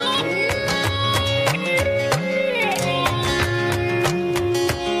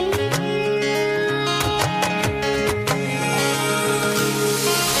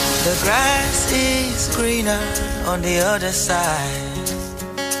greener on the other side.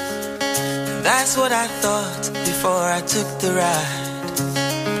 That's what I thought before I took the ride.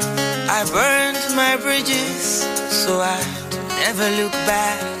 I burned my bridges so I'd never look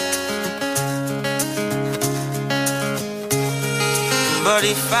back. But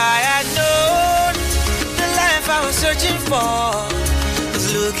if I had known the life I was searching for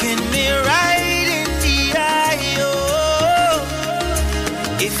was looking me right in the eye, oh.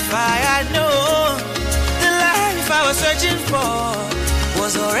 If I had known the life I was searching for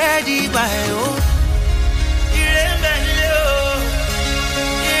was already my own.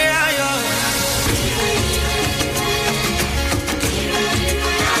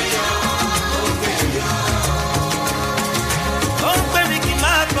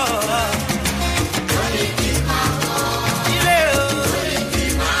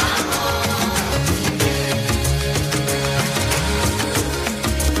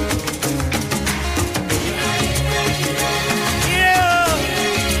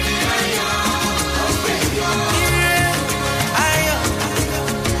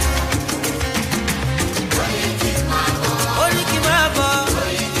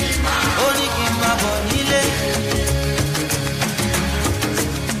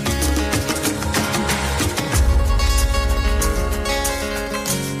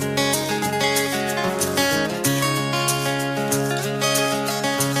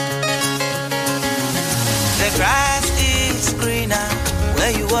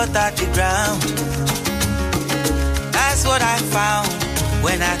 Water the ground. That's what I found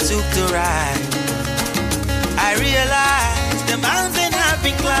when I took the ride. I realized the mountain I've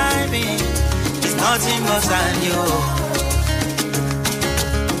been climbing is nothing more than you.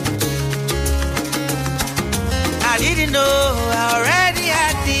 I didn't know I already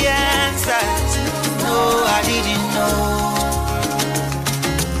had the answers. No, I didn't know.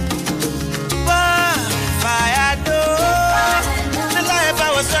 But if I had known the life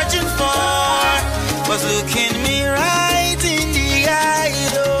I was searching for was looking me right in the eye,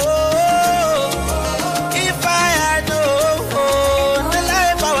 oh. If I had known the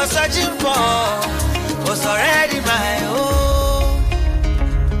life I was searching for was already my own.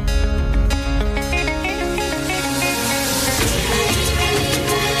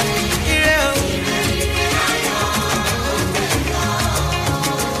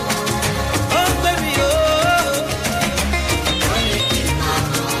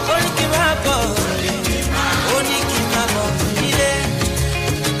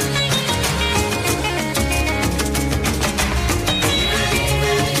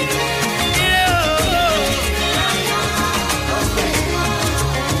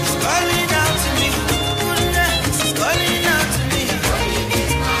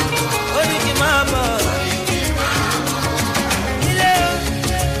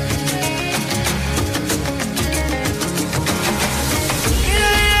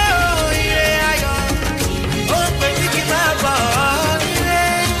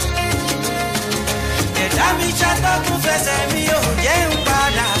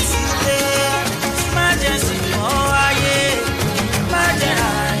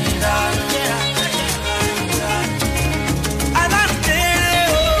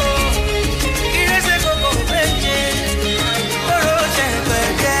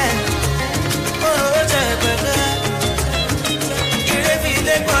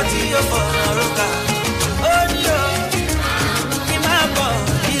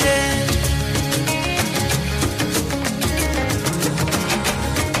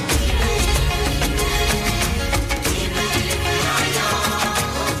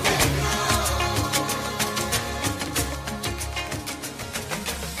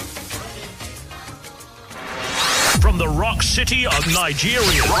 City of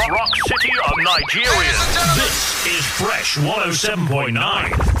Nigeria. Rock City of Nigeria. This is Fresh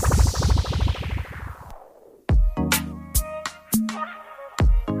 107.9.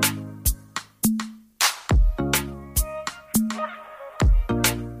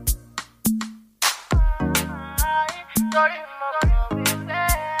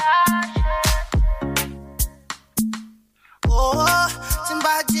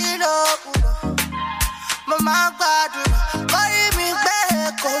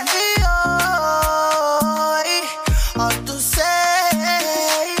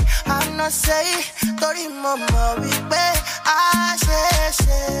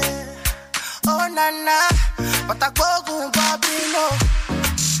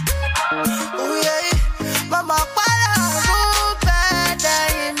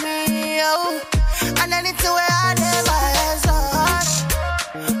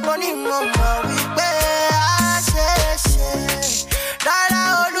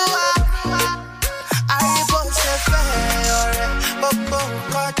 I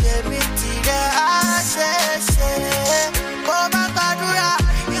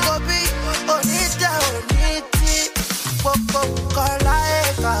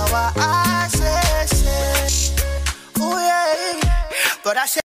got that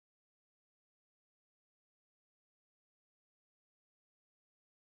shit.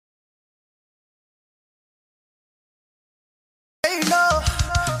 You know,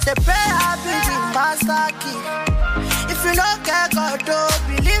 the prayer be the master key. If you don't care God, don't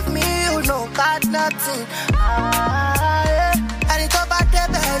believe me, you know got nothing. And it's about the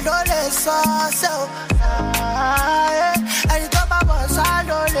bell, so. And it's about what's I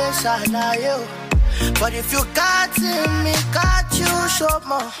know, but if you got me, got you, show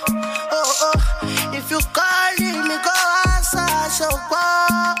more. Oh, if you calling me, go answer, so go.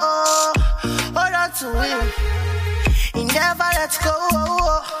 Hold on to him. He never lets go.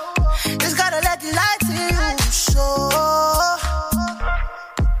 Just gotta let the light in you show.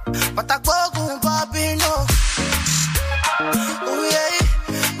 But I go Bobby, no. Oh yeah,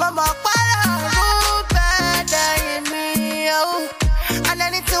 mama, better than me, oh. And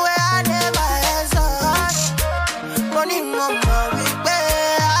anything where I never has on. Money, mama, we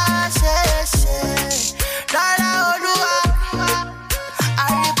pay. I say, Dada Olua, I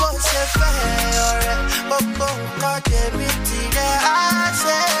repose a fair, but God, me today. I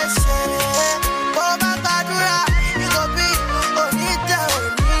say, Baba Gadura, you go be Onita,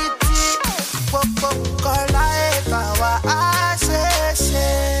 Kola, I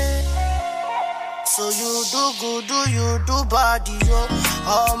say. So you do good, do you do body, yo?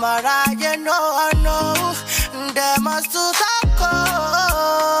 Oh, my right, you know, I know. They must do taco.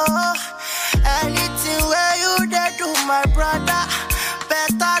 Anything where you they do, my brother,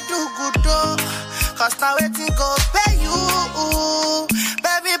 better do good, though. Cause now waiting go pay you.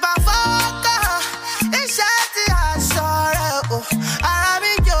 Baby, Bafaka, it's shady, I saw it.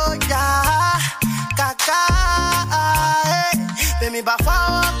 Arabi, yo, yeah, kaka. Baby,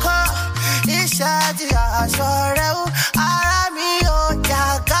 Bafaka. Shadi asore arami o ya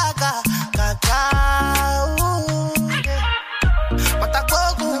gaga gaga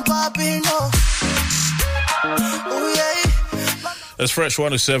patakogun babino. That's Fresh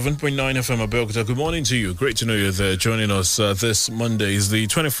 107.9 FM Abeokuta. Good morning to you. Great to know you're there joining us this Monday. Is the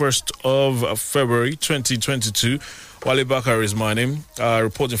 21st of February 2022. Wale Bakar is my name.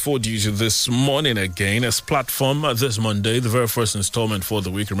 Reporting for duty this morning again as platform this Monday, the very first installment for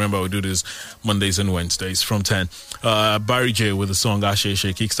the week. Remember, we do this Mondays and Wednesdays from 10. Barry J with the song Ashe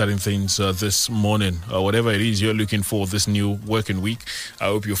kickstarting things this morning. Whatever it is you're looking for this new working week, I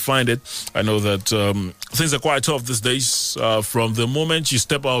hope you find it. I know that things are quite tough these days. From the moment you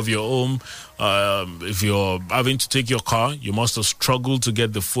step out of your home, if you're having to take your car, you must have struggled to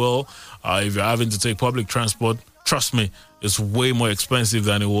get the fuel. If you're having to take public transport, trust me, it's way more expensive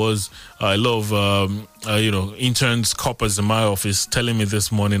than it was. I love, interns, coppers in my office telling me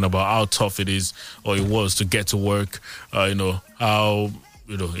this morning about how tough it is or it was to get to work. How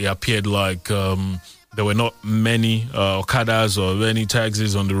it appeared like there were not many Okadas or many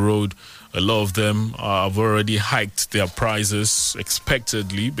taxis on the road. A lot of them have already hiked their prices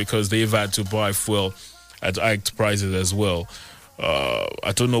expectedly because they've had to buy fuel at hiked prices as well.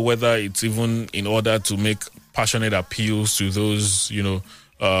 I don't know whether it's even in order to make passionate appeals to those,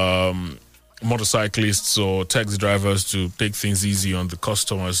 motorcyclists or taxi drivers to take things easy on the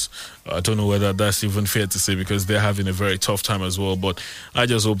customers. I don't know whether that's even fair to say because they're having a very tough time as well. But I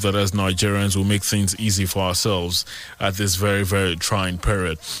just hope that as Nigerians, we'll make things easy for ourselves at this very, very trying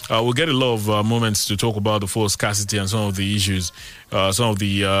period. We'll get a lot of moments to talk about the fuel scarcity and some of the issues, some of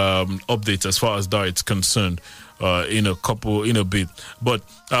the updates as far as that it's concerned. In a bit, but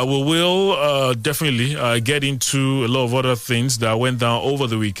we will definitely get into a lot of other things that went down over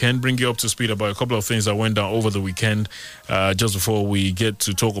the weekend, bring you up to speed about a couple of things that went down over the weekend just before we get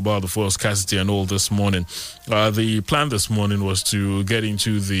to talk about the fuel scarcity and all this morning. The plan this morning was to get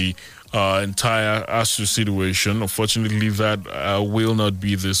into the entire ASU situation. Unfortunately, that will not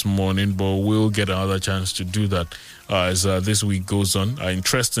be this morning, but we'll get another chance to do that as this week goes on.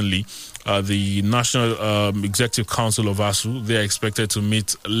 Interestingly, the National Executive Council of ASU, they are expected to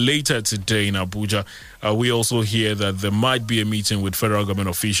meet later today in Abuja. We also hear that there might be a meeting with federal government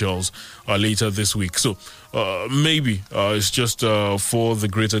officials later this week. So maybe it's just for the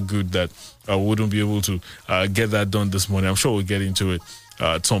greater good that we wouldn't be able to get that done this morning. I'm sure we'll get into it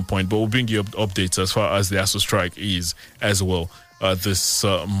at some point, but we'll bring you updates as far as the ASU strike is as well this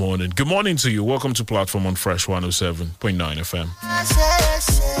morning. Good morning to you. Welcome to Platform on Fresh 107.9 FM.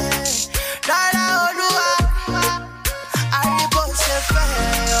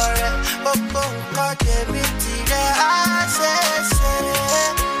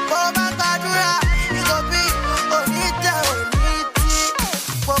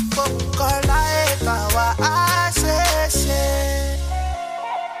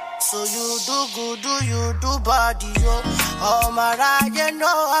 So you do good, do you do body, yo? Oh my God, you know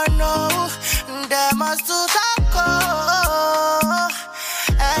I know. They must do taco.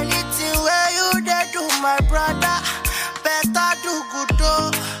 Anything where you they do, my brother, better do good though.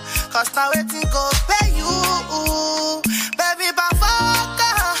 Cause now waiting go pay you. Baby,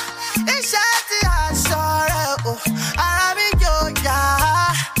 bafaka, it's shady, I saw it. Arabi Joya,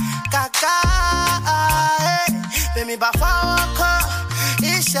 Kaka, baby, bafaka,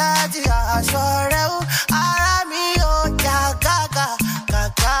 it's shady, I saw it. Arabi Joya, Kaka,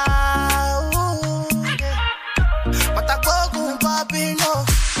 Kaka. But I go go Bobby, no.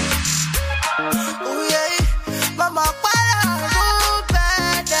 Oh yeah, mama,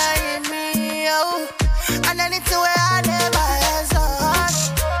 and anything where I never has on.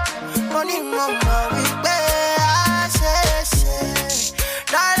 Money, mama, we pay. I say,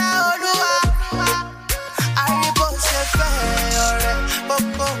 Dada Olua, I repose a fair.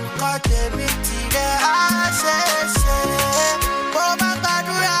 Boko, cut the meeting there. I say, Boma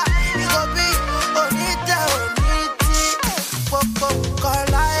Badura, you go be Onita, Boko,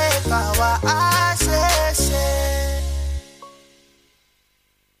 Kola, Kawa. I say,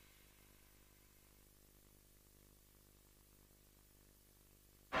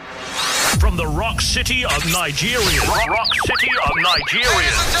 from the Rock City of Nigeria. Rock City of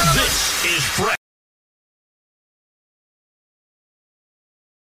Nigeria. This is Fresh.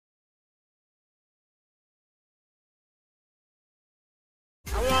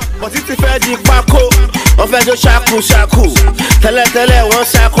 But it's a fair dick Paco, on fait de shaku. Tẹ́lẹ̀ wọ́n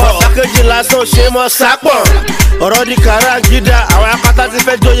ṣakọ̀, package lásán ṣe mọ́ sápọ̀. Ọ̀rọ̀ di kàrá gídà, àwọn akátá ti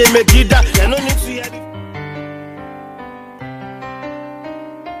fẹ́ jóye mẹ́gídà. You no need to hear the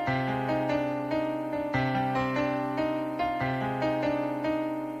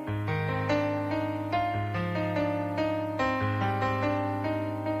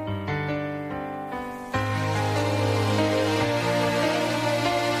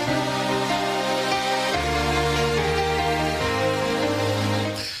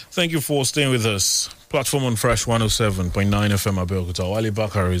Thank you for staying with us. Platform on Fresh 107.9 FM Abeokuta. Wale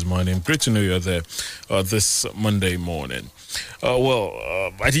Bakari is my name. Great to know you're there this Monday morning.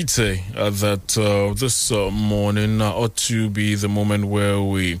 I did say that this morning ought to be the moment where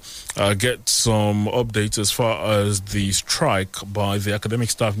we get some updates as far as the strike by the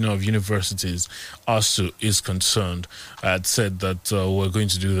Academic Staff Union of Universities, ASU, is concerned. I had said that we're going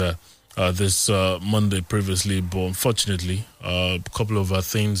to do that this Monday previously, but unfortunately a couple of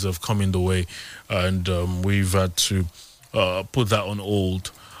things have come in the way, and we've had to put that on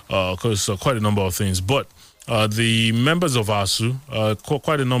hold because quite a number of things. But the members of ASU,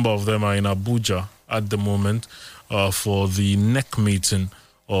 quite a number of them are in Abuja at the moment for the NEC meeting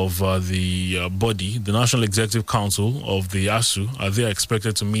of the body, the National Executive Council of the ASU. They are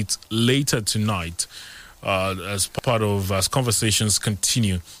expected to meet later tonight as conversations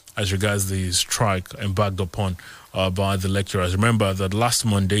continue as regards the strike embarked upon by the lecturers. Remember that last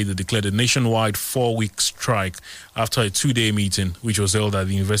Monday they declared a nationwide 4-week strike after a 2-day meeting which was held at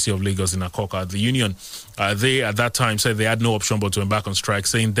the University of Lagos in Akoka. The union, they at that time said they had no option but to embark on strike,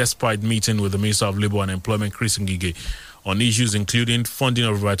 saying despite meeting with the Minister of Labour and Employment, Chris Ngige, on issues including funding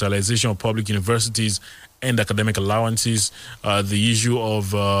of revitalization of public universities and academic allowances, the issue of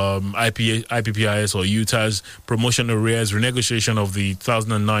IPPIS or UTAS, promotion arrears, renegotiation of the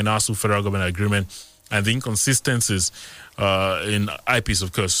 2009 ASU federal government agreement, and the inconsistencies in IPs,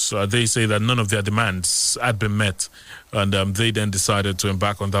 of course. They say that none of their demands had been met, and they then decided to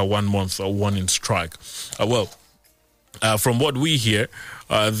embark on that 1 month warning strike. From what we hear,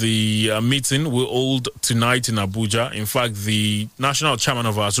 the meeting will hold tonight in Abuja. In fact, the national chairman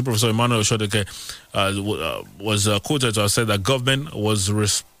of ASU, Professor Emmanuel Shodeke, was quoted to have said that government was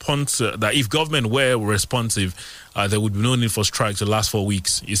responsive. That if government were responsive, there would be no need for strike to last 4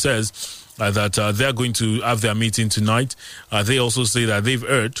 weeks. He says that they're going to have their meeting tonight. They also say that they've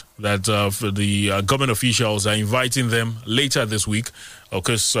heard that the government officials are inviting them later this week.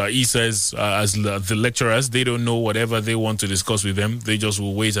 Because he says, as the lecturers, they don't know whatever they want to discuss with them. They just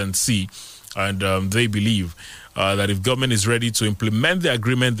will wait and see. And they believe that if government is ready to implement the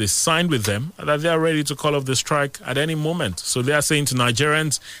agreement they signed with them, that they are ready to call off the strike at any moment. So they are saying to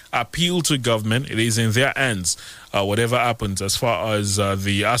Nigerians, appeal to government. It is in their hands, whatever happens as far as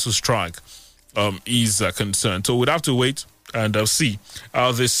the ASU strike is concerned. So we'd have to wait and see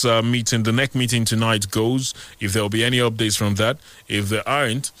how this meeting, the NEC meeting tonight goes, if there will be any updates from that. If there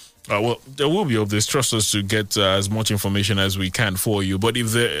aren't, there will be updates. Trust us to get as much information as we can for you. But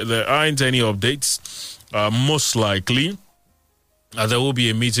if there aren't any updates, most likely there will be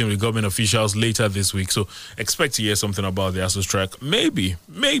a meeting with government officials later this week. So expect to hear something about the ASU strike. Maybe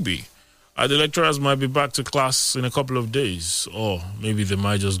the lecturers might be back to class in a couple of days, or maybe they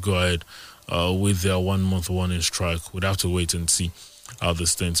might just go ahead with their 1 month warning strike. We'd have to wait and see how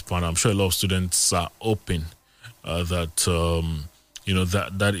this things pan. I'm sure a lot of students are hoping that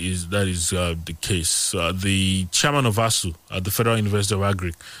that is the case. The chairman of ASU at the Federal University of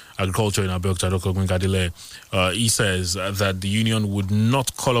Agriculture in Abeokuta, Dr. Gbengadile, he says that the union would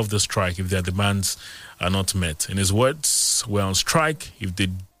not call off the strike if their demands are not met. In his words, we're on strike. If they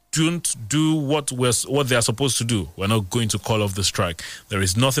don't do what they are supposed to do, we're not going to call off the strike. There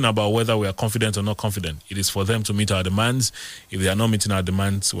is nothing about whether we are confident or not confident. It is for them to meet our demands. If they are not meeting our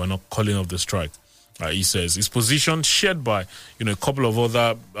demands, we're not calling off the strike. He says his position shared by a couple of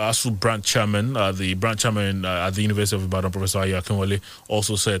other ASU branch chairmen. The branch chairman at the University of Ibadan, Professor Ayo Akinwale,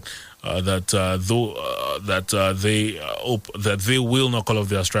 also said that they hope that they will not call off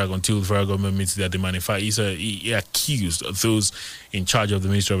their strike until the federal government meets their demand. In fact, he accused those in charge of the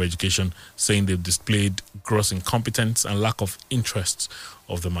Ministry of Education, saying they've displayed gross incompetence and lack of interest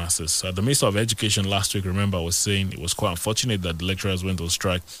of the masses. The Minister of Education last week, remember, was saying it was quite unfortunate that the lecturers went on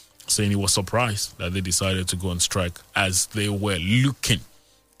strike, saying he was surprised that they decided to go on strike as they were looking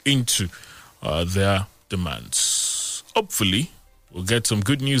into their demands. Hopefully, we'll get some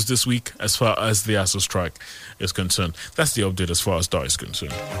good news this week as far as the ASU strike is concerned. That's the update as far as that is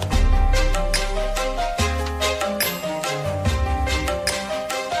concerned.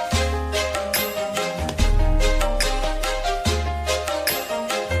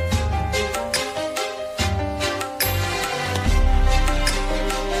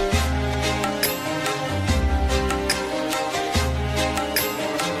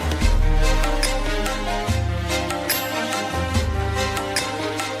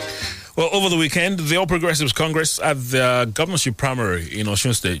 Well, over the weekend, the All Progressives Congress at the governorship primary in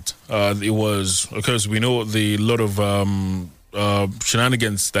Osun State. It was, of course, we know the lot of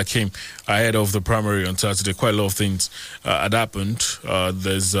shenanigans that came ahead of the primary on Saturday. Quite a lot of things had happened.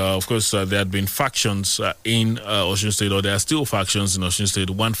 There's, of course, there had been factions in Osun State, or there are still factions in Osun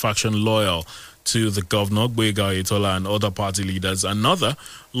State. One faction loyal to the governor, Gbenga Oyetola, and other party leaders. Another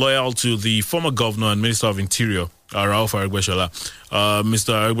loyal to the former governor and Minister of Interior, Rauf Aregbesola.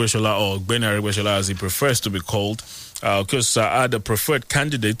 Mr. Aregbesola, or Gbeni Aregbesola as he prefers to be called, because I had a preferred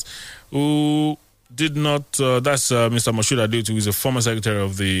candidate who did not, that's Mr. Moshood Adeotu, who is a former secretary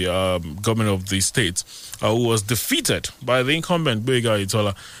of the government of the state, who was defeated by the incumbent Gbenga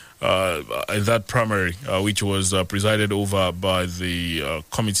Oyetola in that primary, which was presided over by the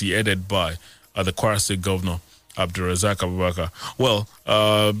committee headed by the Kwara State Governor, Abdulrazak Abubakar. Well,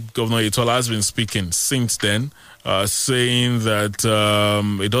 Governor Oyetola has been speaking since then, saying that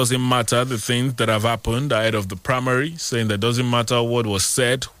it doesn't matter the things that have happened ahead of the primary, saying that it doesn't matter what was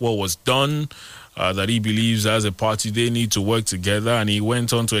said, what was done, that he believes as a party they need to work together. And he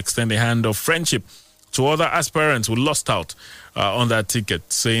went on to extend a hand of friendship to other aspirants who lost out on that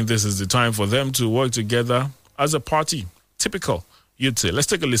ticket, saying this is the time for them to work together as a party. Typical, you'd say. Let's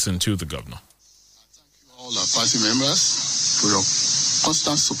take a listen to the governor. All our party members for your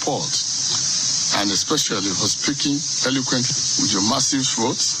constant support, and especially for speaking eloquently with your massive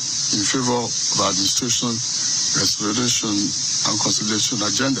votes in favor of our administration, restoration, and consolidation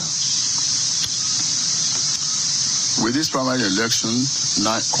agenda. With this primary election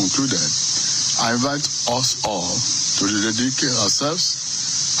now concluded, I invite us all to dedicate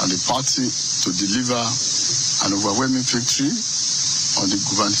ourselves and the party to deliver an overwhelming victory on the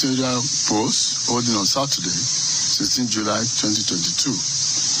gubernatorial post holding on Saturday, 16 July 2022.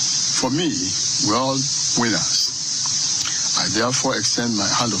 For me, we're all winners. I therefore extend my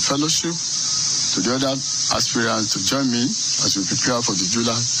hand of fellowship to the other aspirants to join me as we prepare for the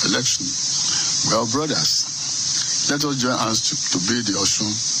July election. We're all brothers. Let us join hands to build the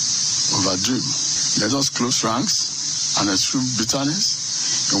Osun of our dream. Let us close ranks and eschew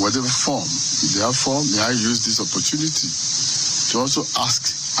bitterness in whatever form. Therefore, may I use this opportunity to also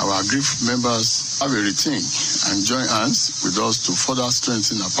ask our aggrieved members have a rethink and join hands with us to further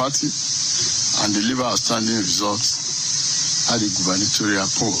strengthen our party and deliver outstanding results at the gubernatorial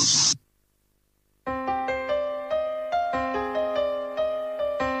polls.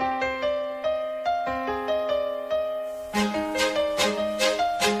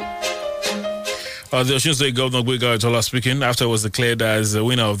 The Osun State Governor Gbenga Oyetola speaking after it was declared as the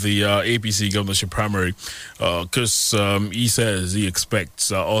winner of the APC governorship primary, because he says he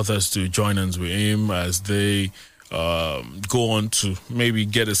expects others to join hands with him as they go on to maybe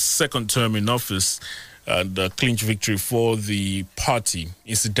get a second term in office and clinch victory for the party.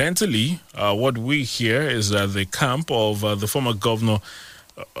 Incidentally, what we hear is that the camp of the former governor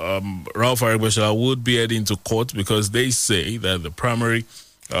Rauf Aregbesola would be heading to court because they say that the primary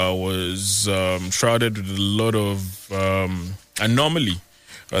was shrouded with a lot of anomaly.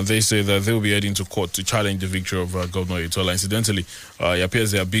 They say that they will be heading to court to challenge the victory of Governor Itola. Incidentally, it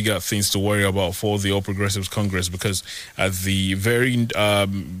appears there are bigger things to worry about for the All Progressives Congress, because at the very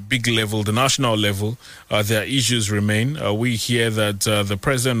big level, the national level, their issues remain. We hear that the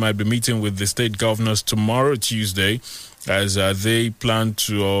president might be meeting with the state governors tomorrow, Tuesday, as they plan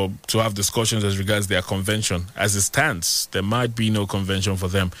to have discussions as regards their convention. As it stands, there might be no convention for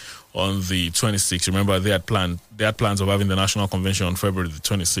them on the 26th. Remember, they had plans of having the national convention on February the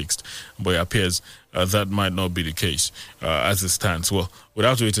 26th, but it appears that might not be the case as it stands. Well, we'll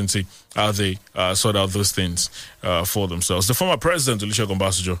have to wait and see how they sort out those things for themselves. The former president, Olusegun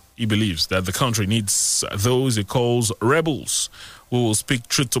Obasanjo, he believes that the country needs those he calls rebels who will speak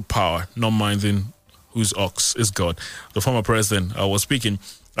truth to power, not minding whose ox is God. The former president was speaking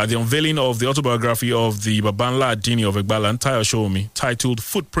at the unveiling of the autobiography of the Babanla Adini of Egbalan, Tayo Shomi, titled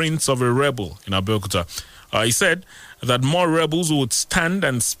Footprints of a Rebel in Abeokuta. He said that more rebels who would stand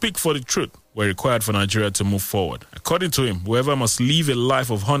and speak for the truth were required for Nigeria to move forward. According to him, whoever must live a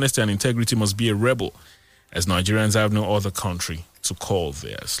life of honesty and integrity must be a rebel, as Nigerians have no other country to call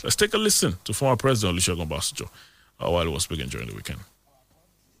theirs. Let's take a listen to former President Olusegun Obasanjo while he was speaking during the weekend.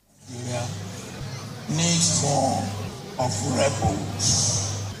 Nigeria needs more of rebels.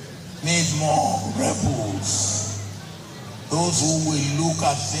 Need more rebels. Those who will look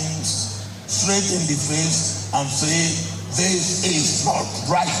at things straight in the face and say, this is not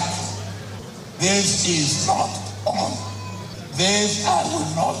right. This is not on. This I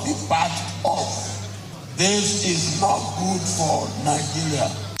will not be part of. This is not good for Nigeria.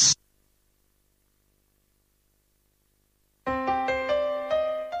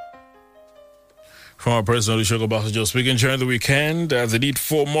 Former President Olusegun Obasanjo speaking during the weekend. The need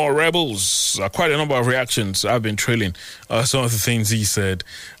for more rebels. Quite a number of reactions I've been trailing. Some of the things he said,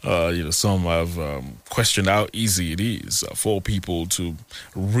 some have questioned how easy it is for people to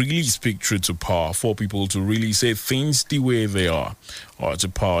really speak truth to power, for people to really say things the way they are, to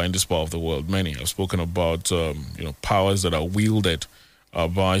power in this part of the world. Many have spoken about powers that are wielded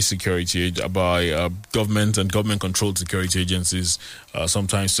by security, by government and government-controlled security agencies,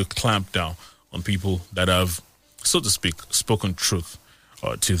 sometimes to clamp down on people that have, so to speak, spoken truth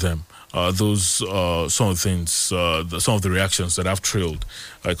to them. Those some of the things, some of the reactions that I've trailed,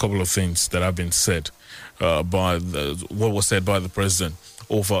 a couple of things that have been said by what was said by the president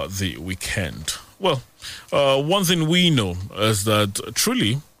over the weekend. Well, one thing we know is that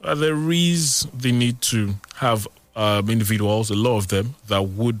truly there is the need to have individuals, a lot of them, that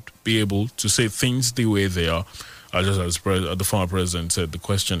would be able to say things the way they are. Just as the former president said, the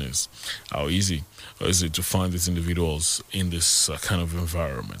question is, how easy is it to find these individuals in this kind of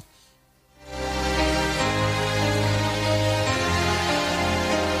environment?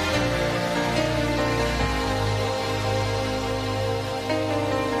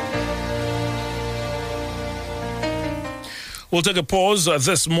 We'll take a pause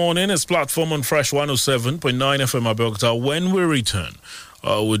this morning. It's platform on Fresh 107.9 FM Abeokuta. When we return,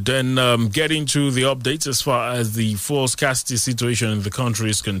 we'll then get into the updates as far as the fuel scarcity situation in the country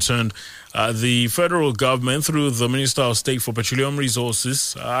is concerned. The federal government, through the Minister of State for Petroleum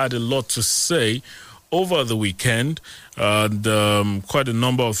Resources, had a lot to say over the weekend, and quite a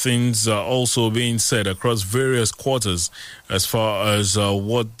number of things are also being said across various quarters as far as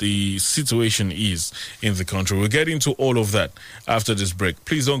what the situation is in the country. We'll get into all of that after this break.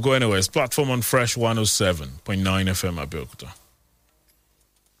 Please don't go anywhere. It's platform on Fresh 107.9 FM Abeokuta.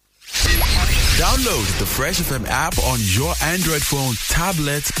 Download the Fresh FM app on your Android phone,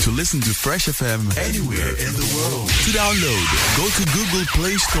 tablet to listen to Fresh FM anywhere in the world. To download, go to Google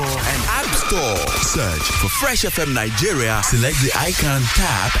Play Store and App Store. Search for Fresh FM Nigeria, select the icon,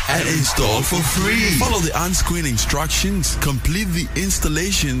 tap, and install for free. Follow the on-screen instructions, complete the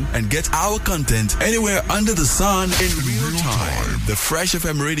installation, and get our content anywhere under the sun in real time. The Fresh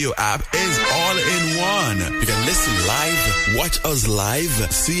FM radio app is all in one. You can listen live, watch us live,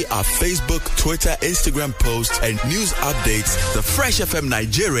 see our Facebook, Twitter, Instagram posts, and news updates. The Fresh FM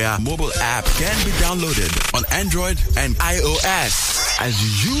Nigeria mobile app can be downloaded on Android and iOS. As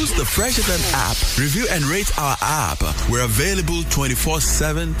you use the Fresh FM app, review and rate our app. We're available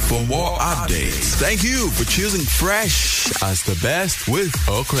 24/7 for more updates. Thank you for choosing Fresh as the best with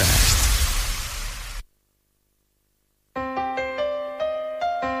Oakrest.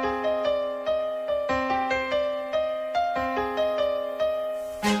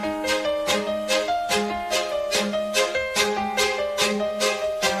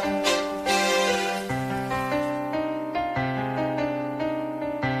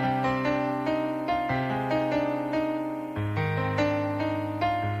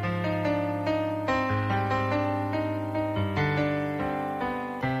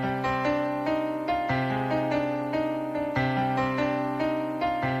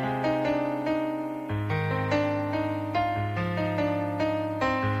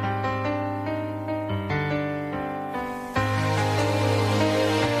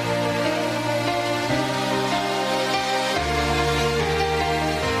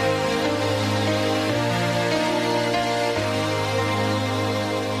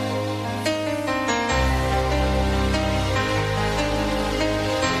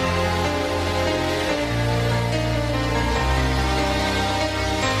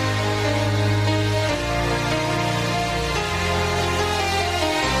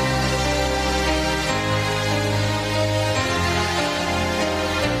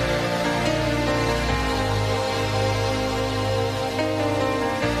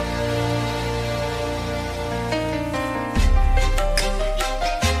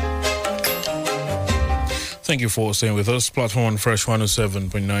 Thank you for staying with us. Platform on Fresh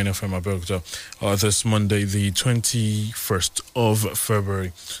 107.9 FM Abeokuta. This Monday, the 21st of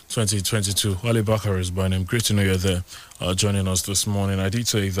February, 2022. Ali Bakar is by name. Great to know you're there joining us this morning. I did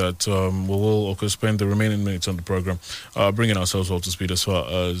say that we will spend the remaining minutes on the program bringing ourselves up to speed as far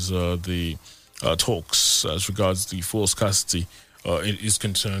as the talks as regards the fuel scarcity is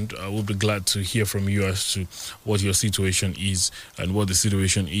concerned. We'll be glad to hear from you as to what your situation is and what the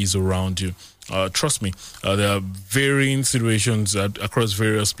situation is around you. Trust me, there are varying situations across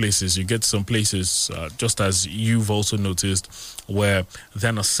various places. You get some places, just as you've also noticed, where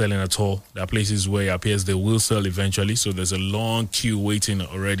they're not selling at all. There are places where it appears they will sell eventually, so there's a long queue waiting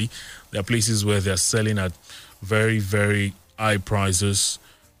already. There are places where they're selling at very, very high prices.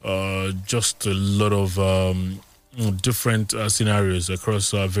 Just a lot of different scenarios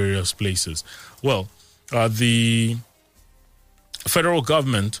across various places. Well, the federal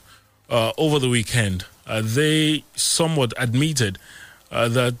government over the weekend, they somewhat admitted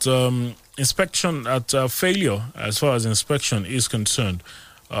that inspection at failure, as far as inspection is concerned,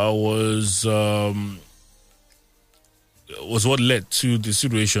 was what led to the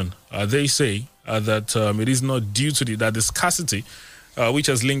situation. They say that it is not due to the scarcity, which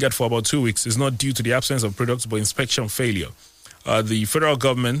has lingered for about 2 weeks, is not due to the absence of products but inspection failure. The federal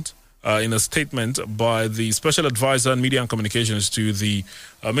government, in a statement by the Special Advisor on Media and Communications to the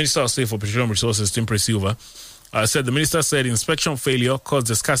Minister of State for Petroleum Resources, Tim Silva, said the minister said inspection failure caused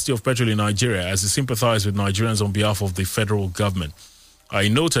the scarcity of petrol in Nigeria as he sympathized with Nigerians on behalf of the federal government. He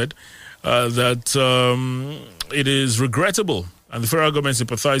noted that it is regrettable and the federal government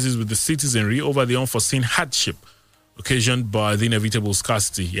sympathizes with the citizenry over the unforeseen hardship occasioned by the inevitable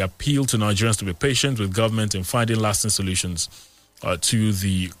scarcity. He appealed to Nigerians to be patient with government in finding lasting solutions to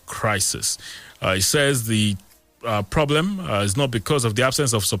the crisis. He says the problem is not because of the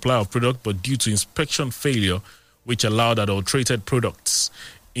absence of supply of product, but due to inspection failure, which allowed adulterated products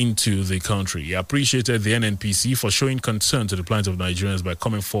into the country. He appreciated the NNPC for showing concern to the plight of Nigerians by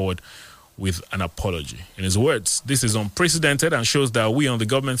coming forward with an apology. In his words, this is unprecedented and shows that we on the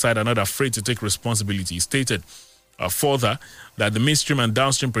government side are not afraid to take responsibility. He stated further that the Midstream and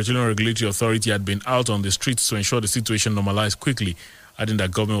Downstream Petroleum Regulatory Authority had been out on the streets to ensure the situation normalized quickly, adding that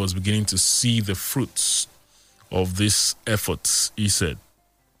government was beginning to see the fruits of these efforts, he said.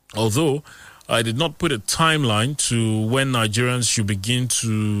 Although I did not put a timeline to when Nigerians should begin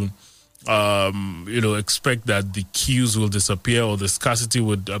to expect that the queues will disappear or the scarcity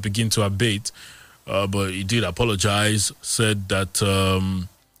would begin to abate, but he did apologize, said that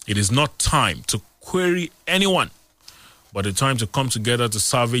it is not time to query anyone, but a time to come together to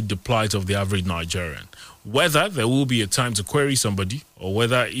salvage the plight of the average Nigerian. Whether there will be a time to query somebody or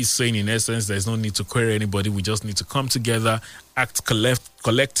whether he's saying in essence there's no need to query anybody, we just need to come together, act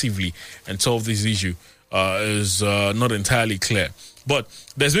collectively and solve this issue is not entirely clear. But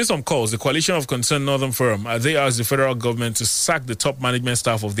there's been some calls. The Coalition of Concerned Northern Forum, they asked the federal government to sack the top management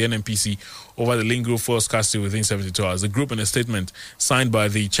staff of the NNPC over the lingering fuel scarcity within 72 hours. The group, in a statement signed by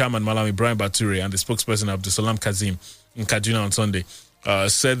the chairman, Malam Ibrahim Bature, and the spokesperson, Abdusalam Kazim, in Kaduna on Sunday,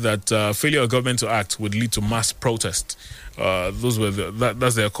 said that failure of government to act would lead to mass protest.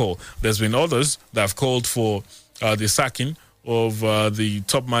 That's their call. There's been others that have called for the sacking of the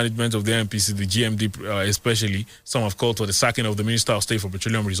top management of the NNPC, the GMD especially. Some have called for the sacking of the Minister of State for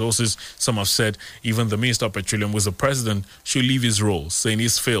Petroleum Resources. Some have said even the Minister of Petroleum, was the president, should leave his role, saying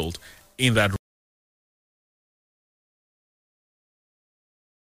he's failed in that.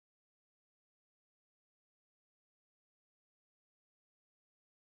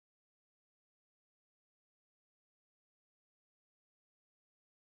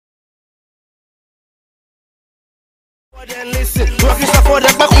 Listen, working for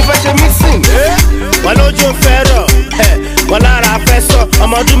the back of a missing. While you ferro, while I fessor,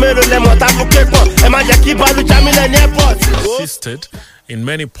 I'm a dumero lemon tapu kepo, and my Jackie Balu Jamila airport. Assisted in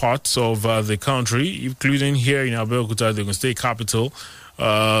many parts of the country, including here in Abeokuta, the state capital,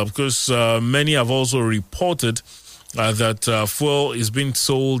 because many have also reported that fuel is being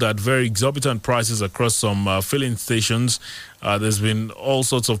sold at very exorbitant prices across some filling stations. There's been all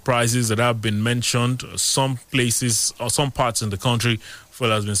sorts of prices that have been mentioned. Some places or some parts in the country,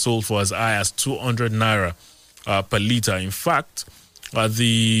 fuel has been sold for as high as 200 naira per liter. In fact,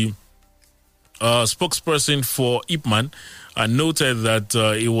 the spokesperson for Ipman noted that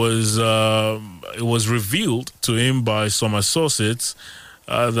it was revealed to him by some associates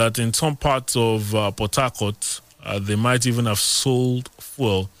that in some parts of Port Harcourt, they might even have sold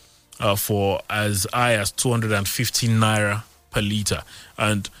fuel for as high as 250 naira per liter.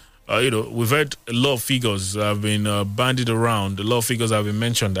 And we've heard a lot of figures have been bandied around. A lot of figures have been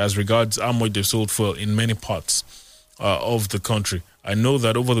mentioned as regards how much they've sold fuel in many parts of the country. I know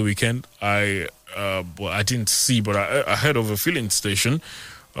that over the weekend, I didn't see, but I heard of a filling station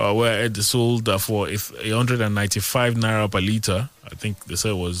where it sold for 195 naira per liter. I think they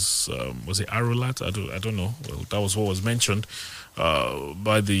said was it Arolat? I don't know. Well, that was what was mentioned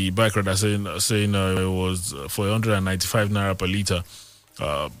by the bike rider saying it was for 195 naira per liter.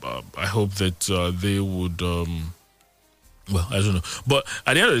 I hope that they would. I don't know. But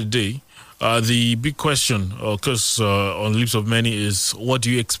at the end of the day, the big question, because on the lips of many, is what do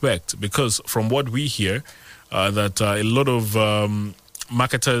you expect? Because from what we hear, that a lot of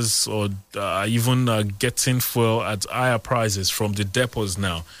marketers or even getting fuel at higher prices from the depots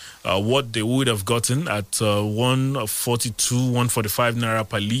now. What they would have gotten at 142, 145 naira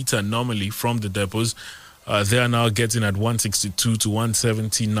per liter normally from the depots, they are now getting at 162 to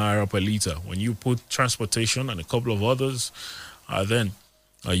 170 naira per liter. When you put transportation and a couple of others, then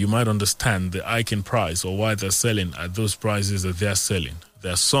you might understand the hike in price or why they're selling at those prices that they're selling.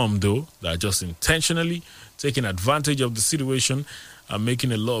 There are some, though, that are just intentionally taking advantage of the situation and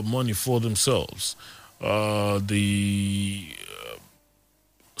making a lot of money for themselves. The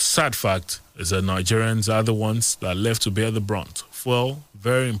sad fact is that Nigerians are the ones that are left to bear the brunt. Well,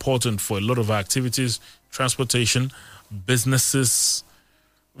 very important for a lot of activities, transportation, businesses,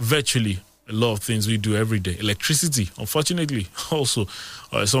 virtually a lot of things we do every day. Electricity, unfortunately, also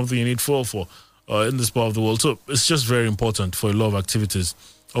something you need fuel for in this part of the world. So it's just very important for a lot of activities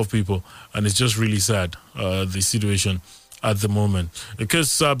of people, and it's just really sad, the situation at the moment.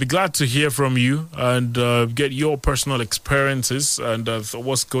 Because I'll be glad to hear from you and get your personal experiences and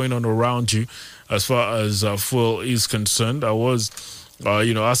what's going on around you as far as fuel is concerned. I was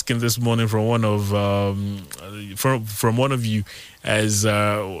asking this morning from one of from one of you as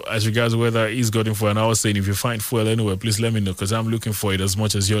regards whether he's getting fuel, and I was saying if you find fuel anywhere, please let me know, because I'm looking for it as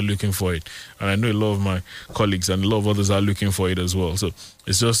much as you're looking for it, and I know a lot of my colleagues and a lot of others are looking for it as well. So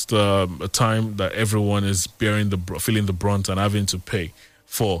it's just a time that everyone is feeling the brunt and having to pay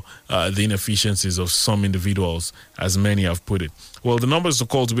for the inefficiencies of some individuals, as many have put it. Well, the numbers to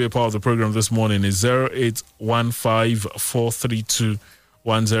call to be a part of the program this morning is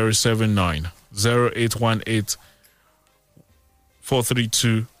 0815-432-1079,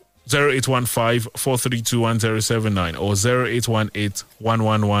 0815-432-1079, or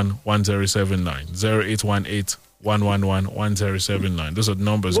 0818-111-1079, 0818-111-1079. Those are the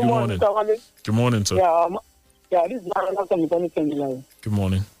numbers. Good morning. Good morning, sir. Yeah, this is Good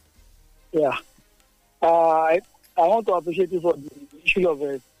morning. Yeah. I want to appreciate you for the issue of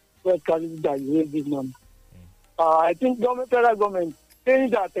West Coast that you raised this morning. I think federal government saying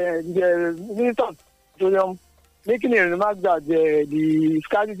that the Minister of Petroleum making a remark that the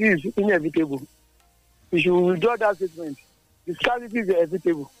scarcity is inevitable. We should withdraw that statement. The scarcity is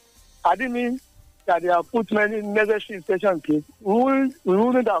inevitable. I didn't mean that they have put many necessary inspection in place. We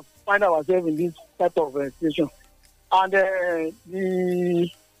wouldn't have find ourselves in this type of situation. And the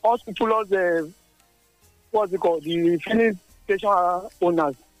hospitals, what's it called, the filling station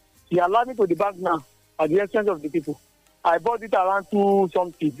owners, they are allowing to the bank now at the expense of the people. I bought it around 2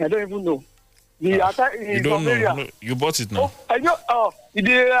 something. I don't even know. You don't know. No, you bought it now.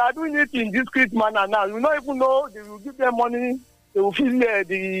 They are doing it in discreet manner now. You don't even know. They will give them money. They will fill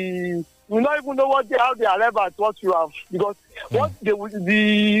you will not even know how they arrive at what you have, because what they will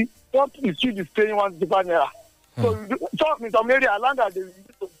what is still paying 150 naira. So in some area, land that they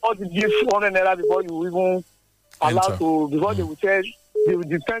will give 100 naira before you even allow to, before they will say they will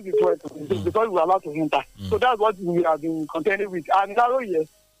dispense it because we are allowed to enter. So that's what we have been contending with. And now here,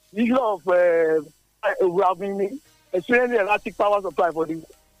 the issue of we have been experiencing erratic power supply for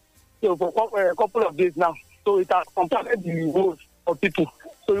a couple of days now. So it has compacted the road of people.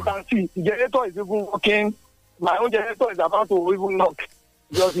 So you can see the generator is even working. My own generator is about to even knock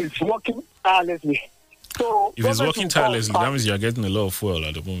because it's working tirelessly. So if it's working tirelessly, that means you're getting a lot of fuel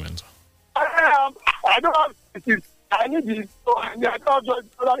at the moment. I don't have it. I need it. So I don't have choice.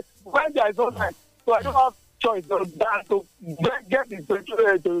 When there is no time, so I don't have choice than to get the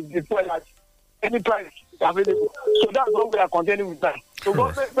fuel at any price available. So that's what we are contending with now. So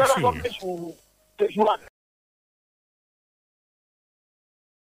government should take one.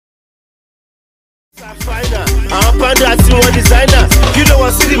 Àwọn panda tí wọ́n designer kí ló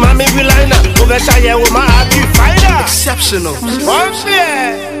wọ́n sí di mami bí liner mo fẹ́ ṣàyẹ̀wò máa bí finer. Exceptional. Wọ́n fi ẹ̀.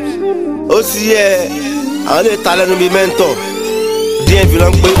 Ó sì yẹ àwọn lè ta lẹ́nu bíi mentor. DMV ló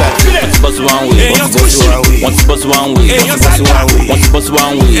ń pè bá. Bust one way, want to bust one way, want to bust one way, want to bust one way, want to bust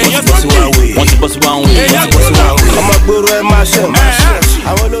one way, want to bust one way, want to bust one way, want to bust one way. Ọmọ gbòòrò ẹ máa ṣe.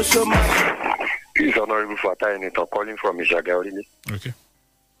 àwọn olóṣó máa. This is Honorable Fatai Neto calling from Ishagaori. Okay.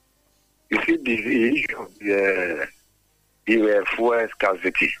 You see, the issue of the fuel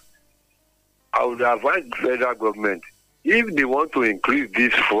scarcity. I would advise the federal government, if they want to increase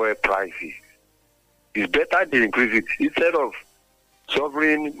these fuel prices, it's better they increase it instead of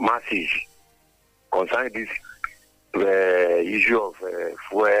suffering masses concerning this issue of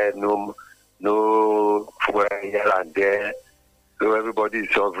fuel, no fuel here and there. So everybody is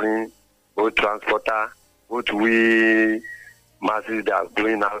suffering, both transporter, both we masses that are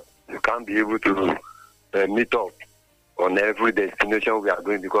going out, you can't be able to meet up on every destination we are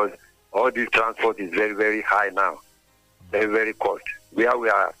going because all this transport is very, very high now, very, very cost. Where we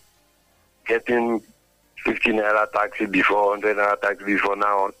are getting 15 naira taxi before, 100 naira taxi before,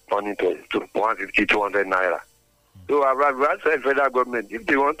 now turning to 150, 200 naira. So I've asked the federal government, if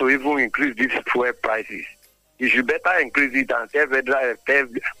they want to even increase these fuel prices, you should better increase it and tell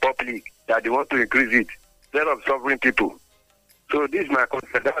public that they want to increase it instead of suffering people. So this is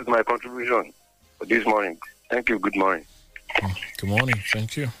that's my contribution for this morning. Thank you. Good morning. Good morning.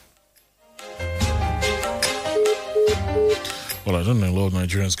 Thank you. Well, I don't know a lot of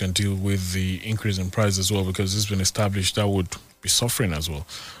Nigerians can deal with the increase in price as well because it's been established that would be suffering as well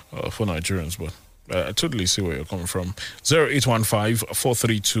for Nigerians. But I totally see where you're coming from.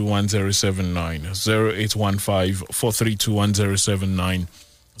 0815-432-1079. 0815-432-1079.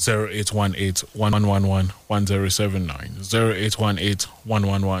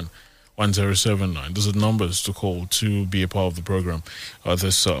 0818-111-1079. 0818-111-1079. Those are the numbers to call to be a part of the program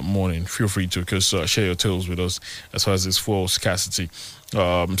this morning. Feel free to share your tales with us as far as this fuel scarcity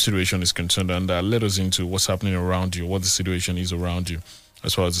situation is concerned, and let us into what's happening around you, what the situation is around you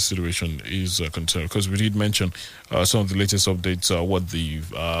as far as the situation is concerned. Because we did mention some of the latest updates, what the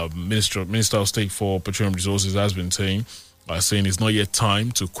Minister of State for Petroleum Resources has been saying it's not yet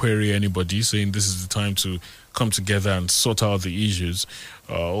time to query anybody, saying this is the time to come together and sort out the issues.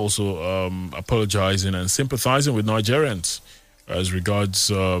 Also apologizing and sympathizing with Nigerians as regards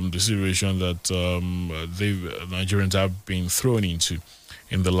the situation that Nigerians have been thrown into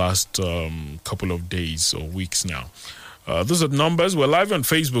in the last couple of days or weeks now. Those are the numbers. We're live on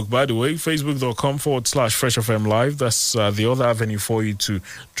Facebook, by the way, facebook.com/Fresh FM Live. That's the other avenue for you to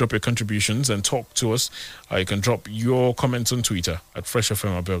drop your contributions and talk to us. You can drop your comments on Twitter at Fresh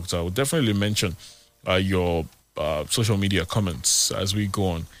FM Abeokuta. I will definitely mention your social media comments as we go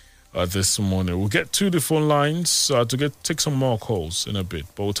on this morning. We'll get to the phone lines to take some more calls in a bit,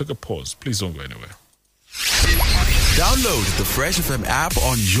 but we'll take a pause. Please don't go anywhere. Download the Fresh FM app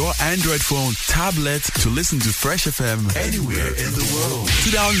on your Android phone, tablet to listen to Fresh FM anywhere in the world. To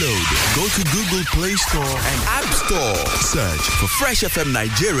download, go to Google Play Store and App Store. Search for Fresh FM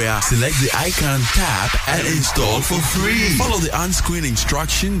Nigeria, select the icon, tap, and install for free. Follow the on-screen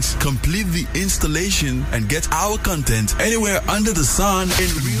instructions, complete the installation, and get our content anywhere under the sun in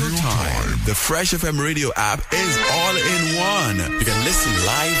real time. The Fresh FM radio app is all in one. You can listen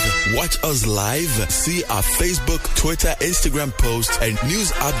live, watch us live, see our Facebook, Twitter, Instagram posts, and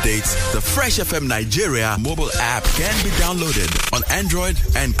news updates. The Fresh FM Nigeria mobile app can be downloaded on Android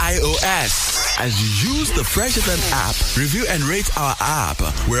and iOS. As you use the Fresh FM app, review and rate our app.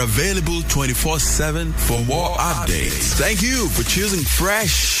 We're available 24/7 for more updates. Thank you for choosing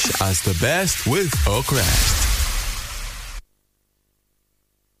Fresh as the best with Oakrest.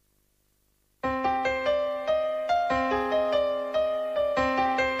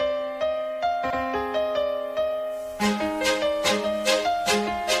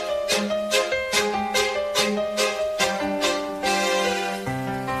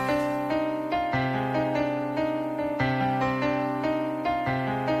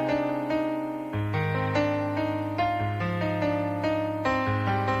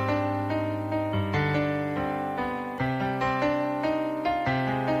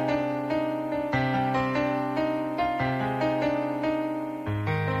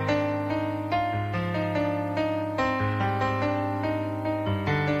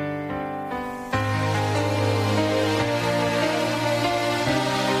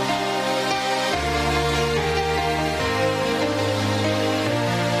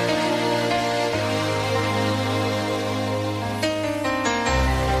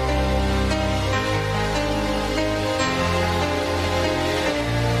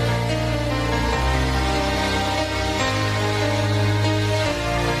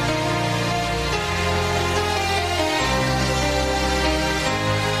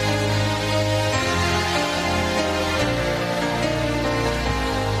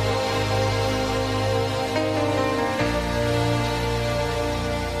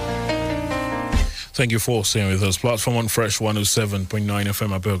 Thank you for staying with us. Platform on Fresh 107.9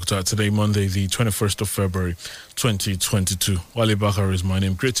 FM Abeokuta. Today, Monday, the 21st of February, 2022. Wale Bakar is my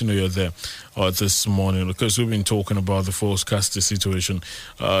name. Great to know you're there this morning, because we've been talking about the fuel scarcity situation.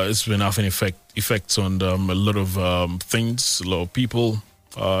 It's been having effects on a lot of things, a lot of people,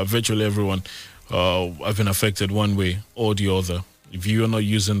 virtually everyone have been affected one way or the other. If you are not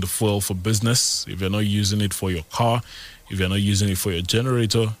using the fuel for business, if you're not using it for your car, if you're not using it for your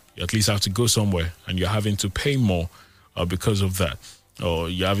generator, you at least have to go somewhere and you're having to pay more because of that. Or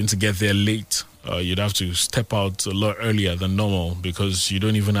you're having to get there late. You'd have to step out a lot earlier than normal because you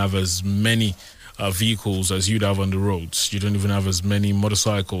don't even have as many vehicles as you'd have on the roads. You don't even have as many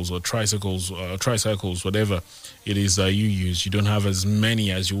motorcycles or tricycles, whatever it is that you use. You don't have as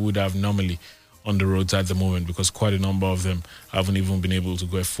many as you would have normally on the roads at the moment, because quite a number of them haven't even been able to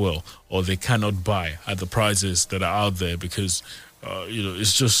get fuel, or they cannot buy at the prices that are out there because it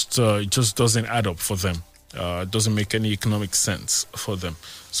just doesn't add up for them. It doesn't make any economic sense for them,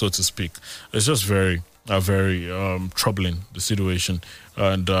 so to speak. It's just very troubling, the situation.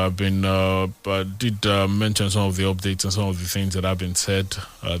 And I've been did mention some of the updates and some of the things that have been said.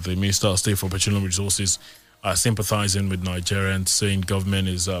 The Minister of State for Petroleum Resources are sympathizing with Nigerians, saying government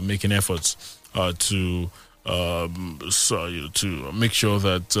is making efforts to make sure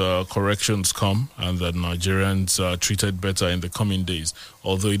that corrections come and that Nigerians are treated better in the coming days.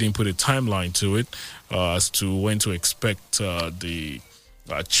 Although he didn't put a timeline to it as to when to expect the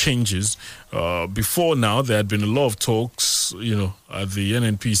changes. Before now, there had been a lot of talks, at the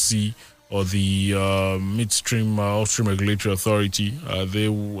NNPC or the Midstream Upstream Regulatory Authority.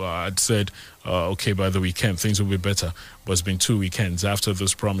 They had said, okay, by the weekend, things will be better. But it's been 2 weekends after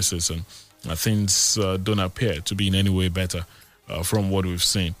those promises, and things don't appear to be in any way better from what we've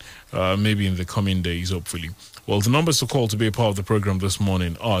seen. Maybe in the coming days, hopefully. Well, the numbers to call to be a part of the program this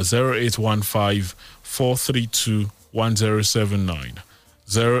morning are 0815 432 1079,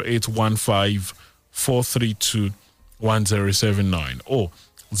 0815 432 1079, or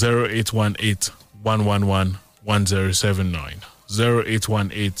 0818 111 1079,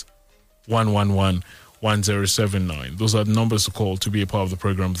 0818 111 1079. Those are the numbers to call to be a part of the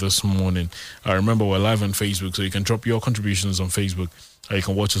program this morning. Remember, we're live on Facebook, so you can drop your contributions on Facebook. You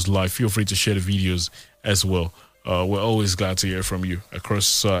can watch us live. Feel free to share the videos as well. We're always glad to hear from you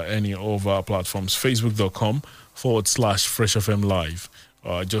across any of our platforms. Facebook.com/Fresh FM Live.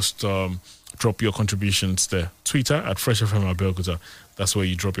 Just drop your contributions there. Twitter at Fresh FM Abeokuta. That's where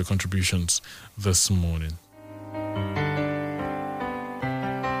you drop your contributions this morning.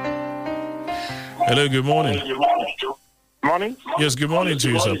 Hello, good morning. Morning. Yes, good morning to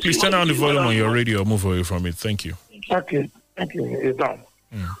you, sir. Please turn down the volume on your radio or move away from it. Thank you. Okay, thank you. It's done.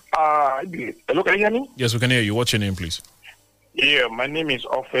 Hello, can you hear me? Yes, we can hear you. What's your name, please? Yeah, my name is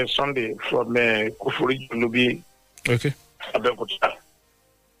Ofe Sunday from Kufuri Lubi. Okay. Abeokuta.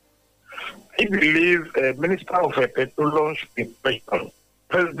 I believe Minister of Petroleum should be questioned.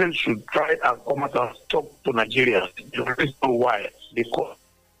 President should try and come out and talk to Nigeria. The reason why, because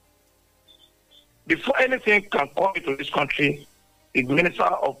before anything can come into this country, the Minister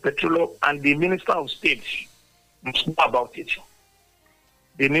of Petroleum and the Minister of State must know about it.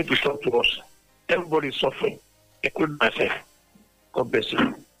 They need to talk to us. Everybody is suffering, including myself. God bless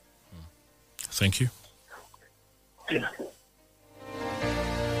you. Thank you. Yeah.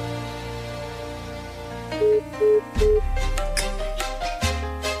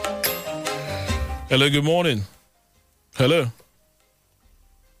 Hello, good morning. Hello.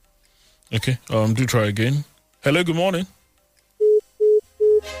 Okay, do try again. Hello, good morning.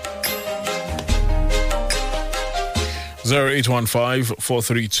 Zero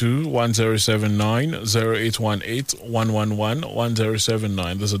 0815-432-1079,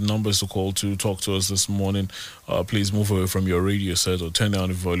 0818-111-1079. Those are the numbers to call to talk to us this morning. Please move away from your radio set or turn down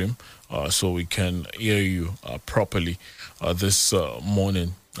the volume so we can hear you properly this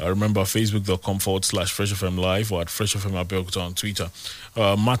morning. Remember, facebook.com/Fresh FM Live or at Fresh FM Abeokuta on Twitter.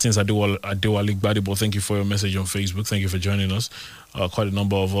 Martins Adewale Gbadibo, thank you for your message on Facebook. Thank you for joining us. Quite a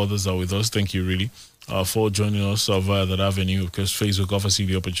number of others are with us. Thank you, really, for joining us via that avenue, because Facebook offers you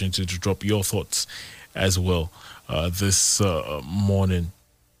the opportunity to drop your thoughts as well this morning.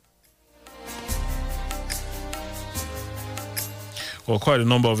 Well, quite a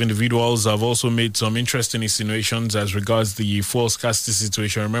number of individuals have also made some interesting insinuations as regards the fuel scarcity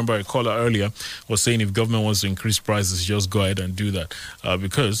situation. Remember, a caller earlier was saying if government wants to increase prices, just go ahead and do that.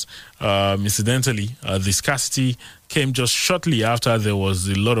 Because, incidentally, the scarcity came just shortly after there was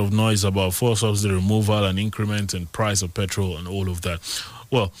a lot of noise about fuel subsidy removal and increment in price of petrol and all of that.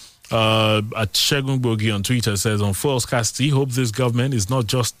 Well, at Shegun Bogi on Twitter says, on fuel scarcity, hope this government is not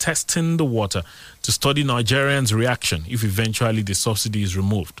just testing the water to study Nigerians' reaction if eventually the subsidy is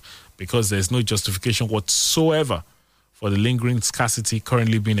removed, because there's no justification whatsoever for the lingering scarcity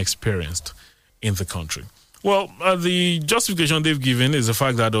currently being experienced in the country. Well, the justification they've given is the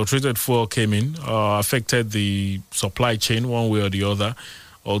fact that adulterated fuel came in, affected the supply chain one way or the other.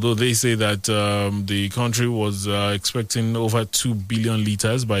 Although they say that the country was expecting over 2 billion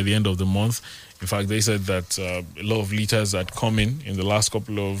liters by the end of the month. In fact, they said that a lot of liters had come in the last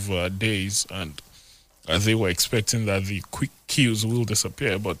couple of days, and they were expecting that the quick queues will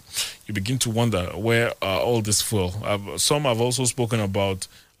disappear. But you begin to wonder where all this fuel. Some have also spoken about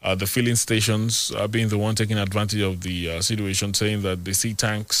the filling stations being the one taking advantage of the situation, saying that they see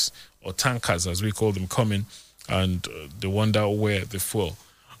tanks or tankers, as we call them, coming, and they wonder where the fuel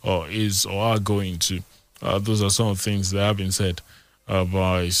is or are going to. Those are some of the things that have been said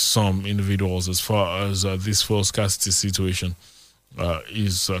by some individuals as far as this fuel scarcity situation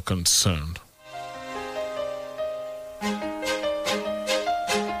is concerned.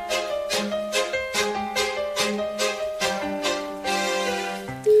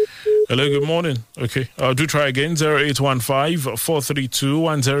 Hello, good morning. Okay, do try again.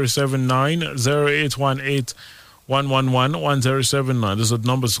 0815-432-1079, 0818-111-1079. Those are the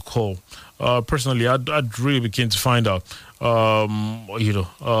numbers to call. Personally, I'd really be keen to find out, what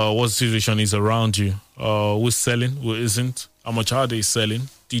the situation is around you. Who's selling, who isn't? How much are they selling?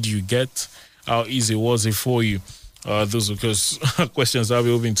 Did you get? How easy was it for you? Those are because questions I'll be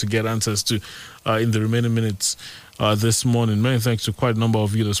hoping to get answers to in the remaining minutes this morning. Many thanks to quite a number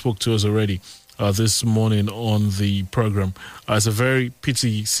of you that spoke to us already this morning on the program. It's a very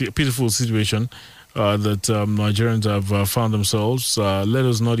pitiful situation that Nigerians have found themselves. Let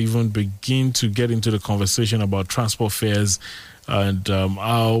us not even begin to get into the conversation about transport fares and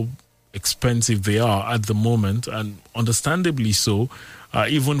how expensive they are at the moment, and understandably so.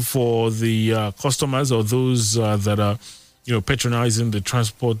 Even for the customers or those that are, patronizing the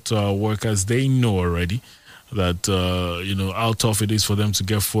transport workers, they know already that, how tough it is for them to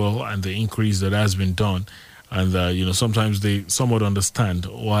get fuel and the increase that has been done. And, sometimes they somewhat understand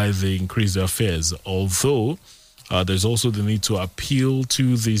why they increase their fares. Although there's also the need to appeal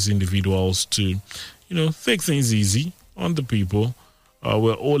to these individuals to, take things easy on the people.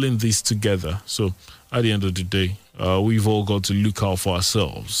 We're all in this together. So at the end of the day, we've all got to look out for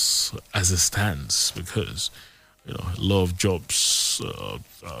ourselves as it stands, because, a lot of jobs,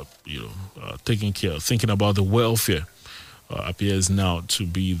 taking care, thinking about the welfare appears now to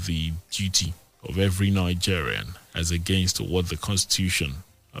be the duty of every Nigerian, as against what the Constitution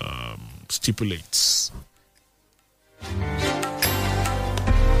stipulates.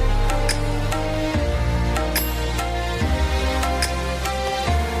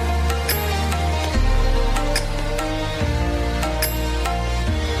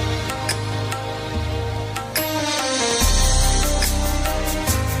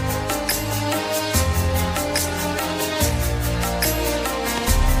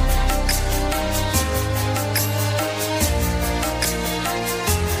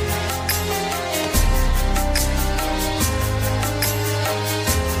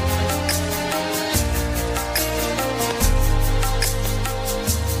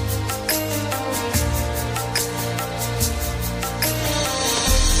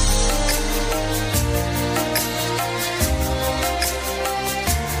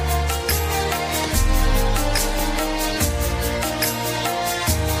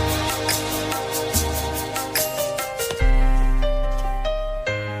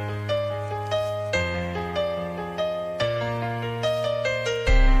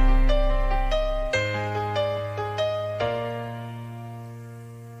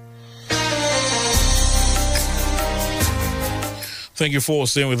 Thank you for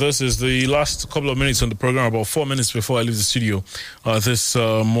staying with us. It's the last couple of minutes on the program, about 4 minutes before I leave the studio this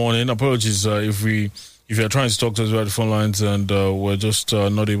morning. Apologies if you're trying to talk to us about the phone lines and we're just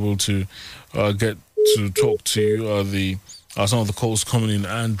not able to get to talk to you. Some of the calls coming in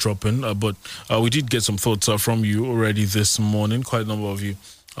and dropping, but we did get some thoughts from you already this morning. Quite a number of you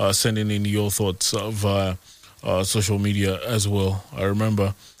sending in your thoughts via social media as well. I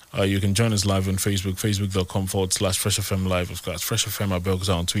remember. You can join us live on Facebook, facebook.com/Fresh FM Live. Of course, Fresh FM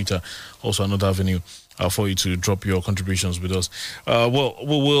Abeokuta on Twitter. Also another avenue for you to drop your contributions with us. Well, we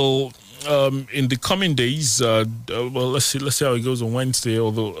will, in the coming days, let's see how it goes on Wednesday,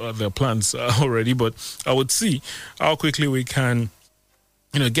 although there are plans already, but I would see how quickly we can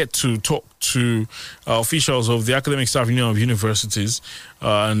get to talk to officials of the Academic Staff Union of Universities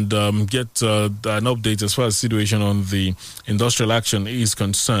and get an update as far as the situation on the industrial action is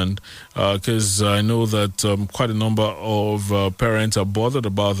concerned, because I know that quite a number of parents are bothered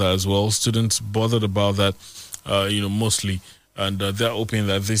about that as well, students bothered about that, mostly, and they're hoping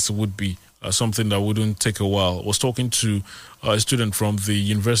that this would be something that wouldn't take a while. I was talking to a student from the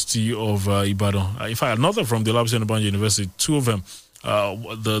University of Ibadan, in fact, another from the Olabisi Onabanjo University, two of them.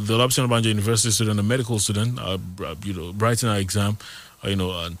 The Olabisi Onabanjo University student, a medical student, writing an exam,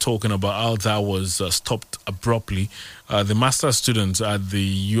 and talking about how that was stopped abruptly. The master's students at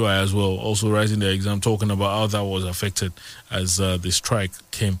the UI as well, also writing their exam, talking about how that was affected as the strike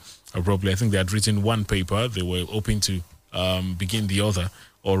came abruptly. I think they had written one paper. They were hoping to begin the other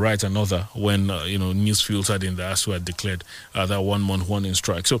or write another when, news filtered in that ASUU had declared that 1 month warning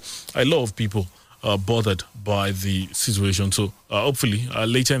strike. So a lot of people bothered by the situation. So hopefully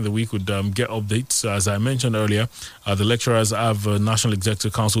later in the week we'd get updates. As I mentioned earlier, the lecturers have a National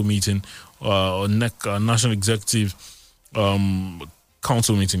Executive Council meeting, National Executive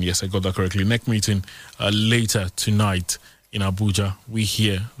Council meeting. Yes, I got that correctly. NEC meeting later tonight in Abuja. We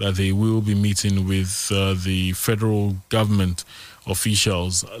hear that they will be meeting with the federal government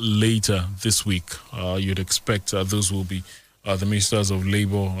officials later this week. You'd expect those will be the Ministers of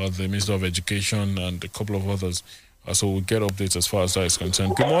Labour, the Minister of Education, and a couple of others. So we'll get updates as far as that is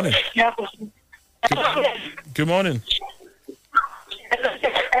concerned. Good morning. Good morning.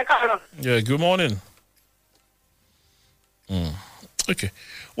 Yeah, good morning. Okay.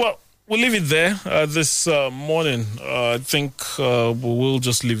 Well, we'll leave it there this morning. I think we'll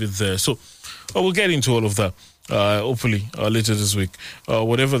just leave it there. So we'll get into all of that. Hopefully later this week.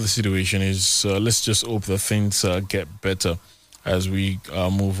 Whatever the situation is, let's just hope that things get better as we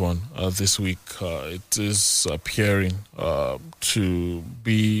move on this week. It is appearing to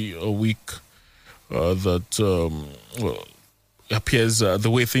be a week that appears the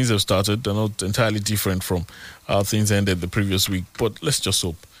way things have started are not entirely different from how things ended the previous week. But let's just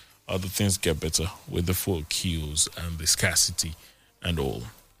hope that things get better with the full queues and the scarcity and all.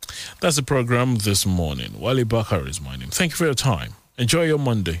 That's the program this morning. Wale Bakar is my name. Thank you for your time. Enjoy your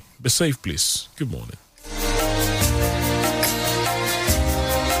Monday. Be safe, please. Good morning.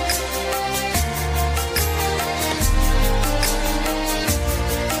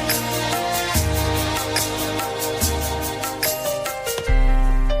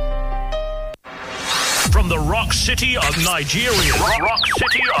 From the Rock City of Nigeria. Rock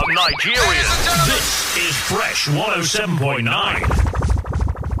City of Nigeria. This is Fresh 107.9.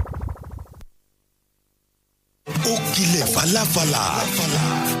 Okile falafala.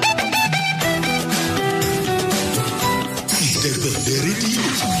 Ìdẹ̀gbẹ̀dẹ̀ rédíò.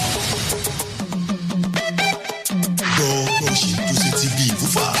 Gbọ́ òṣì tó ṣe ti bí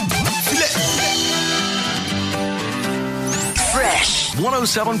ìwúfà. Fresh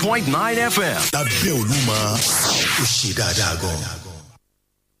 107.9 FM. Lábẹ́ Olúmọ, ó ṣe dáadáa gan.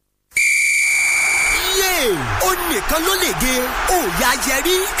 ó nìkan ló lè gé òòyà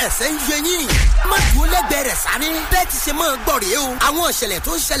jẹrí ẹsẹ̀ ń yẹ yín má dúró lẹ́gbẹ̀ẹ́ rẹ̀ sáré bẹ́ẹ̀ ti ṣe máa gbọ́ rèé o àwọn ìṣẹ̀lẹ̀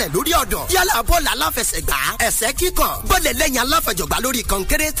tó ń ṣẹlẹ̀ lórí ọ̀dàn yálà bọ́ọ̀lù aláfẹsẹ̀gbá ẹsẹ̀ kíkàn bọ́ọ̀lù lẹ́yìn aláfẹjọ̀gbá lórí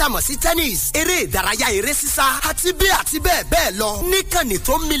kọ̀ǹkẹ́rẹ́ tàmọ̀ sí tennis eré ìdárayá eré sísá àti bẹ́ẹ̀ bẹ́ẹ̀ lọ níkànnì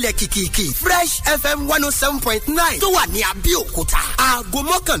tó milẹ̀ kìkìkì Fresh FM 107.9 tó wà ní Abẹ́òkúta aago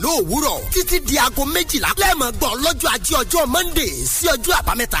mọ́kànlá òwúrọ̀ títí di aago 12 lẹ́ẹ̀mọ̀ gbọ́ lọ́jọ́ ajé ọjọ́ Monday sí ọjọ́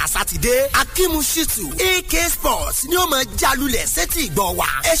àbámẹ́ta sátidé Akimu Shitu AK Sports ni ó máa jalulẹ̀ sétí ìgbọ́ wa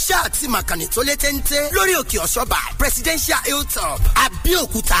ẹ̀ṣẹ́ àti màkànnì tó lé téńté lórí òkè ọ̀ṣọ́bà Presidential Hilltop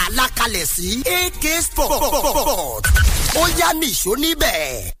Abẹ́òkúta alákalẹ̀ sí AK Sports ó yá nìṣó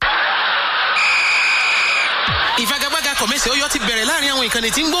níbẹ̀. ìfagagbága kọ̀mẹ́sì Ọ̀yọ́ ti bẹ̀rẹ̀ láàrin àwọn ìkànnì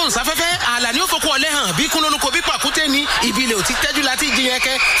tí ń gbóhùn sáfẹ́fẹ́ ààlà ni ó fokú ọlẹ́ hàn bí kúnlónúkọ bí pàkúté ni ìbílẹ̀ ò ti tẹ́jú láti jiyàn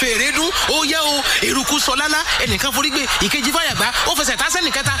kẹ́ fèrè dún ó yẹ o eruku sọ lálá ẹnìkan forígbé ìkejì fàyàgbá ó fẹsẹ̀ tá sẹ́nì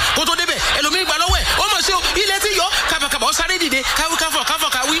kẹta kó tó débẹ̀ ẹlòmíì gbà lọ́wọ́ ẹ̀ ó mọ̀ sí o ilẹ̀ ti yọ kàbàkàbà ó sáré dìde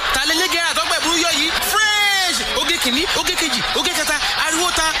káwí tàlẹ́lẹ́gẹ́ àtọ́gbẹ̀bùrú yọ yìí fresh oge kìíní oge kejì oge kẹta ariwo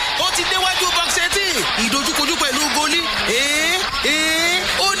ta ó ti déwájú bọ́ksẹ́tì ìdojúkojú pẹ̀lú goli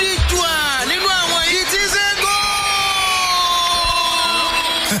ó di jùà nínú àwọn ìtísẹ́gọ́.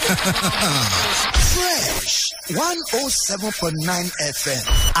 Fresh 107.9 FM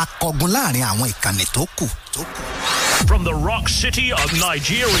akọgun láàrin àwọn ìkànnì tó kù. From the Rock City of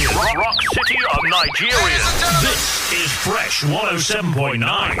Nigeria. Rock City of Nigeria. This is Fresh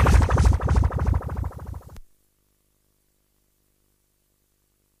 107.9.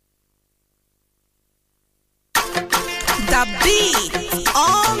 The beat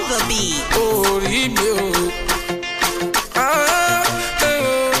on the beat. Oh,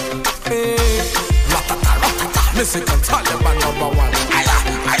 Missy can Taliban number one.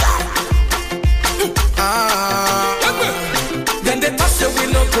 Then they touch the we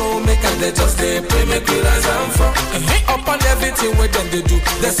no go make and they just they play make we rise and fall. Up on everything where them they do.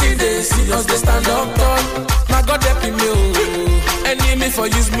 They see us, they stand up tall. Now God help me, oh. Enemy for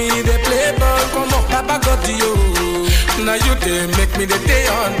use me, they play ball. Come on, Papa got you. Now you they make me the day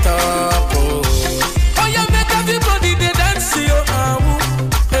on top. Oh, you make everybody they dance, yo.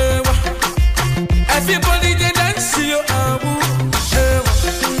 Everybody they dance, yo.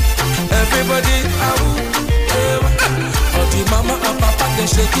 Everybody, all the mama and papa they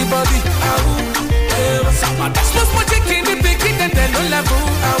shake the body. Smoke my chicken, the big and then no level.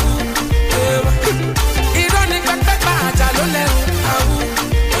 Ironic back back, jalo level.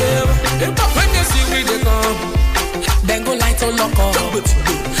 When you see we they come, then go light on lock up.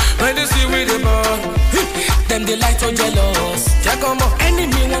 When you see we they burn, them they light on jealous.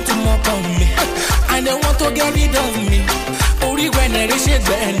 Enemy want to mock on me, and they want to get rid of me. Ori when they shake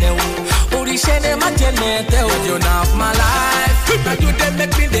the Ori shene my genete, you know my life. Now you they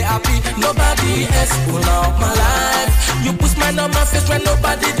make me they happy. Nobody else will know my life. You push my on my face when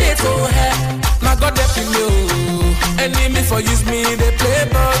nobody did to her. My God help you. Enemy for use me they play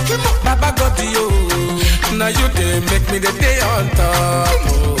ball. Baba got you. Now you they make me the day on top.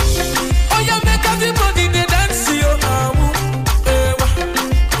 Oh you make everybody they dance yo.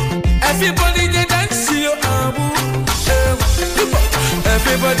 Everybody they dance yo.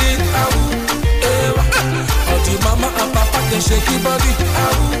 Everybody, all the mama and papa they shake the body.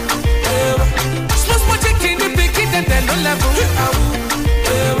 Small chicken, the big kid, and then no level.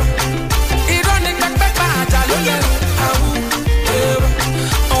 Ironic back, jalo level.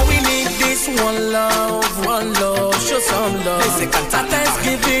 All we need is one love, show some love.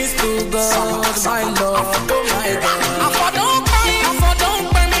 Thanksgiving to God, my Lord, oh my God. I don't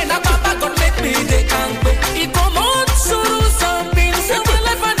cry, me, now Papa God make me they can't go. It come on, so something.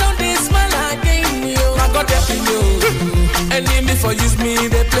 Enemy for use me,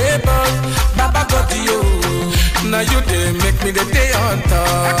 they play ball. Baba got you. Now you they make me the day on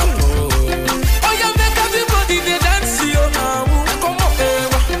top. Oh, you make everybody they dance yo. Come on,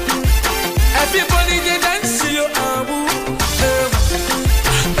 everybody they dance yo.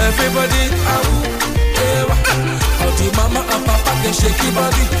 Everybody, all the mama and papa they shake the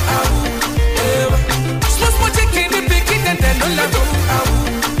body. Small chicken, the big kid, and then no level.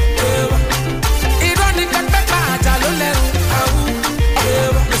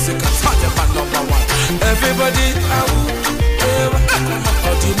 Everybody,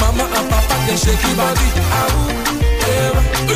 all the mama and papa they shake the body.